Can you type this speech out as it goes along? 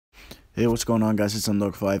Hey, what's going on, guys? It's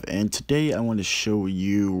MdogArmy, and today I want to show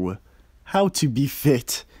you how to be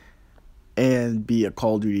fit and be a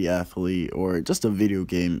Call of Duty athlete or just a video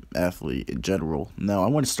game athlete in general. Now, I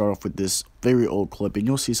want to start off with this very old clip, and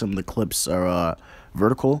you'll see some of the clips are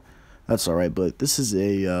vertical. That's alright, but this is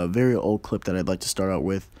a very old clip that I'd like to start out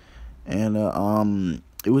with, and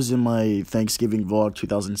it was in my Thanksgiving vlog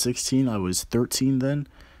 2016. I was 13 then,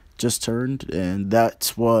 just turned, and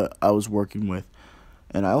that's what I was working with.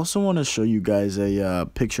 And I also want to show you guys a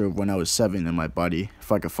picture of when I was 7 in my body,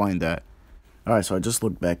 if I could find that. Alright, so I just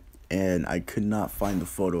looked back, and I could not find the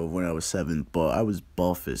photo of when I was 7, but I was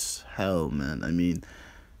buff as hell, man. I mean,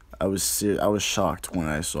 I was shocked when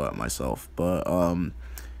I saw it myself. But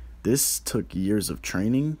this took years of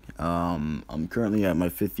training. I'm currently at my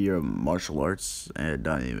 5th year of martial arts, and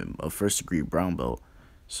I'm even a first-degree brown belt.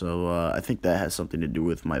 So I think that has something to do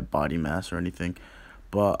with my body mass or anything.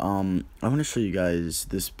 But I'm going to show you guys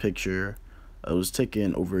this picture. It was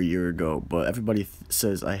taken over a year ago, but everybody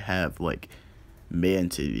says I have, like, man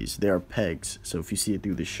titties. They are pegs, so if you see it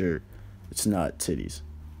through the shirt, it's not titties.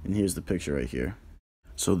 And here's the picture right here.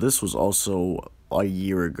 So this was also a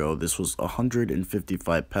year ago. This was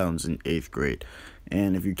 155 pounds in 8th grade.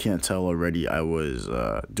 And if you can't tell already, I was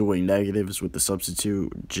doing negatives with the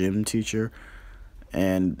substitute gym teacher.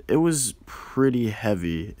 And it was pretty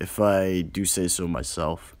heavy, if I do say so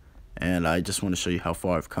myself, and I just want to show you how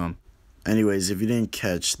far I've come. Anyways, if you didn't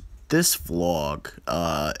catch this vlog,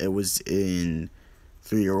 it was in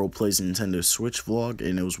 3-year-old plays Nintendo Switch vlog,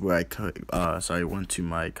 and it was where I went to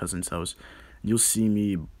my cousin's house. You'll see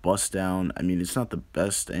me bust down. I mean, it's not the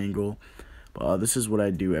best angle, but this is what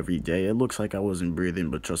I do every day. It looks like I wasn't breathing,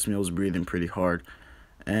 but trust me, I was breathing pretty hard.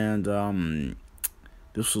 And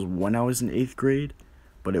this was when I was in 8th grade,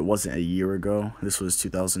 but it wasn't a year ago. This was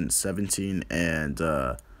 2017, and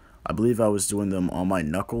I believe I was doing them on my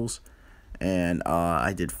knuckles, and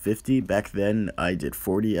I did 50. Back then, I did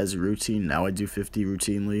 40 as a routine. Now I do 50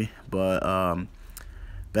 routinely, but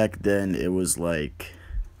back then, it was like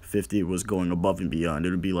 50 was going above and beyond.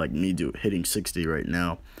 It would be like me hitting 60 right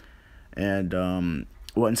now. And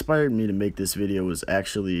what inspired me to make this video was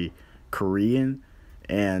actually Korean,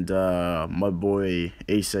 and my boy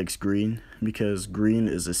Asex Green, because Green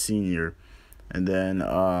is a senior, and then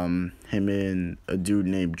him and a dude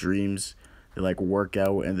named Dreams, they like work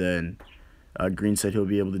out, and then Green said he'll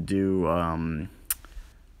be able to do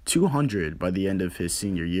 200 by the end of his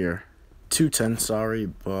senior year. 210, sorry,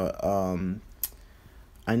 but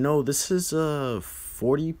I know this is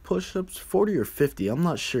 40 push-ups, 40 or 50, I'm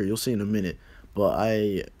not sure, you'll see in a minute, but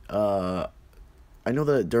I know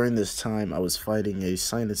that during this time I was fighting a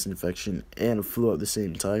sinus infection and a flu at the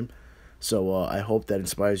same time, so I hope that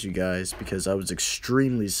inspires you guys, because I was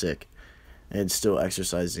extremely sick and still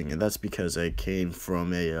exercising, and that's because I came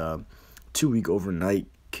from a 2-week overnight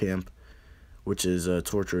camp, which is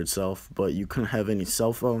torture itself, but you couldn't have any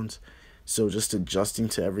cell phones, so just adjusting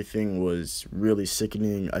to everything was really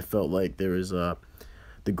sickening. I felt like there was the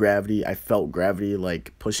gravity, I felt gravity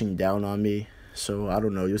like pushing down on me. So, I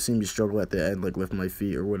don't know, you'll see me struggle at the end, like lift my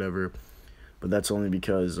feet or whatever, but that's only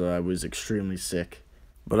because I was extremely sick.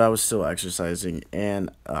 But I was still exercising,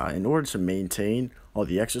 and in order to maintain all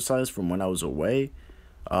the exercise from when I was away,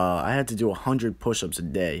 I had to do 100 push-ups a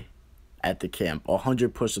day at the camp,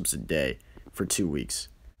 100 push-ups a day for 2 weeks.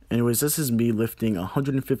 Anyways, this is me lifting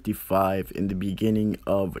 155 in the beginning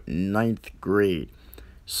of 9th grade.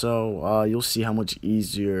 So, you'll see how much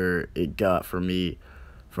easier it got for me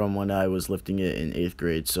from when I was lifting it in 8th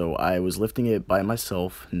grade. So I was lifting it by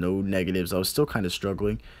myself, no negatives. I was still kind of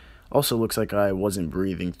struggling. Also looks like I wasn't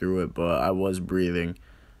breathing through it, but I was breathing.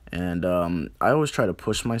 And I always try to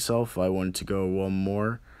push myself. I wanted to go one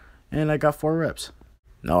more, and I got 4 reps.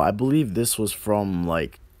 Now, I believe this was from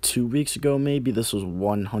like 2 weeks ago, maybe. This was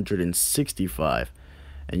 165.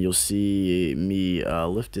 And you'll see me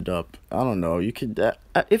lift it up. I don't know. You could.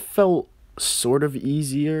 It felt sort of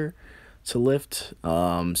easier to lift,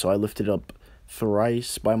 so I lifted up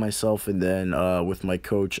thrice by myself, and then with my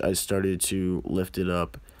coach I started to lift it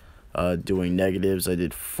up doing negatives. I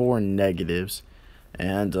did 4 negatives,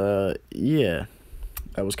 and yeah,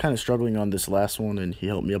 I was kind of struggling on this last one, and he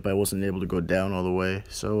helped me up. I wasn't able to go down all the way,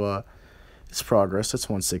 so it's progress. It's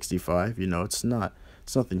 165, you know, it's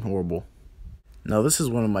nothing horrible. Now, this is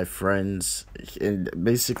one of my friends, and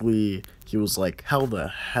basically he was like, how the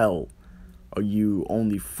hell are you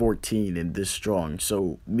only 14 and this strong?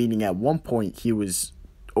 So, meaning at one point he was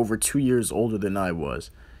over 2 years older than I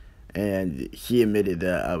was, and he admitted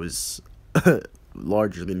that I was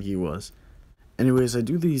larger than he was. Anyways, I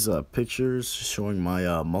do these pictures showing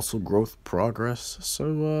my muscle growth progress,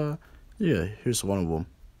 so yeah, here's one of them.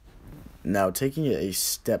 Now, taking it a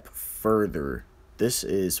step further, this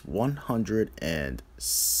is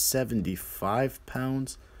 175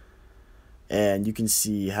 pounds, and you can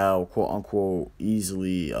see how quote unquote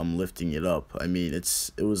easily I'm lifting it up. I mean,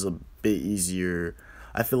 it was a bit easier.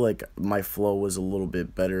 I feel like my flow was a little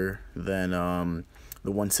bit better than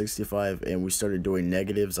the 165, and we started doing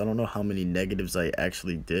negatives. I don't know how many negatives I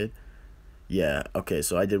actually did. Yeah, okay,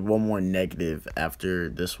 so I did one more negative after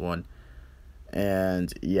this one,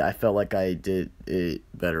 and yeah, I felt like I did it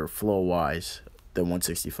better flow wise than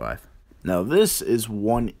 165. Now this is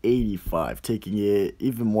 185, taking it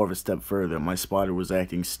even more of a step further. My spotter was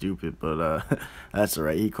acting stupid, but that's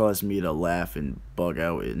alright. He caused me to laugh and bug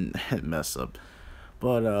out and mess up.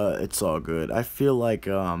 But it's all good. I feel like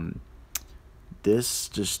this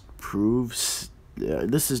just proves,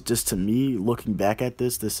 this is just, to me, looking back at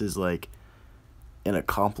this is like an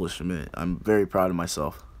accomplishment. I'm very proud of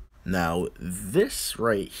myself. Now this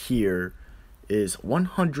right here is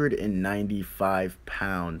 195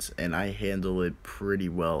 pounds, and I handle it pretty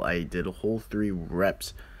well. I did a whole 3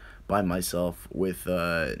 reps by myself with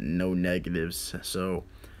no negatives, so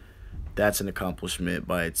that's an accomplishment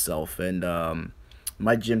by itself. And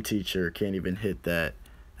my gym teacher can't even hit that,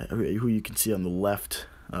 who you can see on the left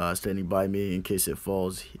standing by me in case it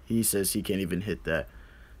falls. He says he can't even hit that,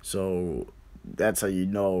 so that's how you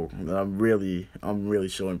know I'm really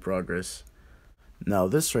showing progress. Now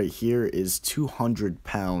this right here is 200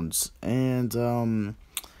 pounds, and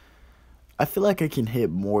I feel like I can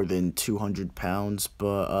hit more than 200 pounds,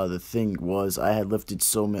 but the thing was I had lifted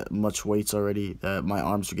so much weights already that my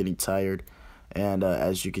arms were getting tired, and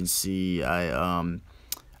as you can see, I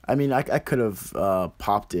mean, I could have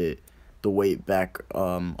popped the weight back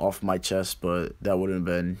off my chest, but that would have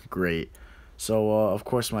been great. So of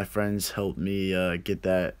course my friends helped me get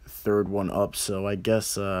that third one up, so I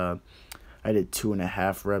guess I did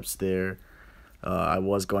 2.5 reps there. I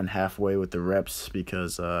was going halfway with the reps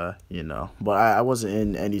because, you know, but I wasn't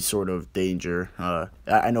in any sort of danger.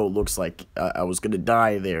 I know it looks like I was going to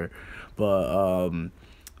die there, but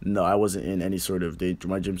no, I wasn't in any sort of danger.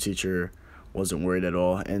 My gym teacher wasn't worried at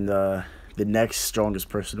all. And the next strongest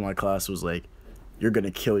person in my class was like, "You're going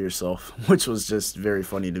to kill yourself," which was just very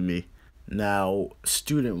funny to me. Now,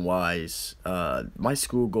 student-wise, my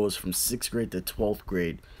school goes from 6th grade to 12th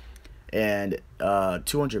grade. And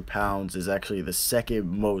 200 pounds is actually the second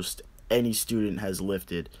most any student has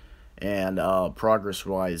lifted, and progress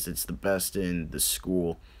wise it's the best in the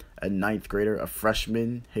school. A 9th grader, a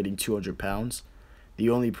freshman, hitting 200 pounds. The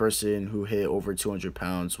only person who hit over 200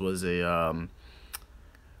 pounds was a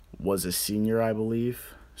senior, I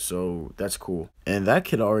believe, so that's cool. And that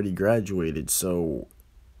kid already graduated, so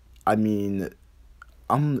I mean,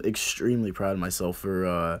 I'm extremely proud of myself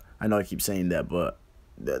for I know I keep saying that, but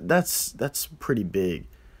that's pretty big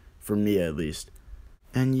for me, at least.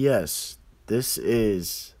 And yes, this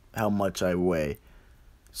is how much I weigh.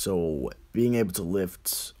 So being able to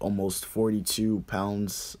lift almost 42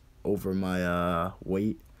 pounds over my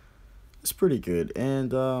weight is pretty good.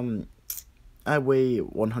 And I weigh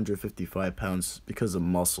 155 pounds because of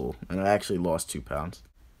muscle, and I actually lost 2 pounds.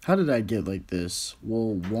 How did I get like this?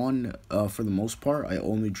 Well, one, for the most part, I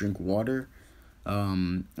only drink water.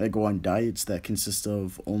 I go on diets that consist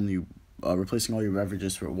of only replacing all your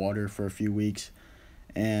beverages for water for a few weeks,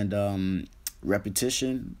 and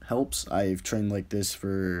repetition helps. I've trained like this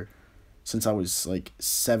since I was like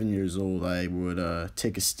 7 years old. I would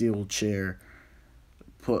take a steel chair,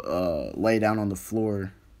 lay down on the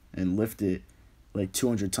floor, and lift it like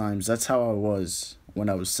 200 times. That's how I was when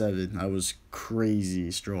I was 7. I was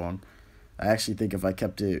crazy strong. I actually think if I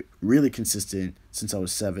kept it really consistent since I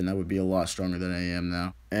was 7, I would be a lot stronger than I am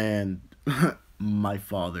now. And my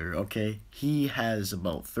father, okay, he has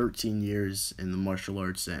about 13 years in the martial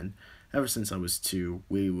arts, and ever since I was 2,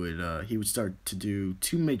 he would start to do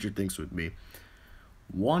 2 major things with me.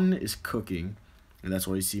 One is cooking, and that's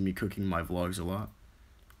why you see me cooking my vlogs a lot.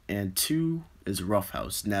 And 2 is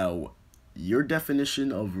roughhouse. Now, your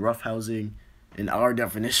definition of roughhousing and our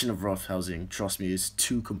definition of roughhousing, trust me, is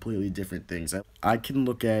 2 completely different things. I can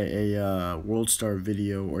look at a World Star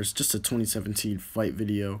video, or it's just a 2017 fight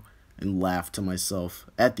video, and laugh to myself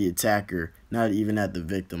at the attacker, not even at the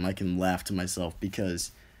victim. I can laugh to myself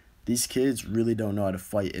because these kids really don't know how to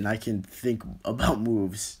fight, and I can think about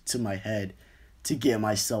moves to my head to get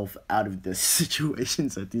myself out of the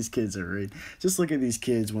situations that these kids are in. Just look at these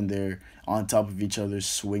kids when they're on top of each other,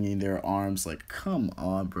 swinging their arms. Like, come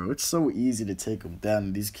on, bro. It's so easy to take them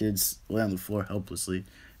down. These kids lay on the floor helplessly.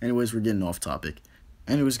 Anyways, we're getting off topic.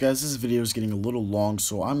 Anyways, guys, this video is getting a little long,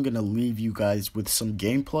 so I'm going to leave you guys with some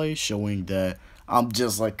gameplay showing that I'm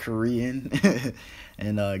just like Korean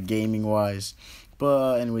and gaming wise.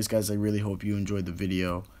 But anyways, guys, I really hope you enjoyed the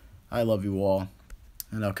video. I love you all,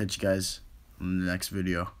 and I'll catch you guys in the next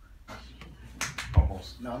video.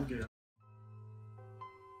 Almost. No, I'm good.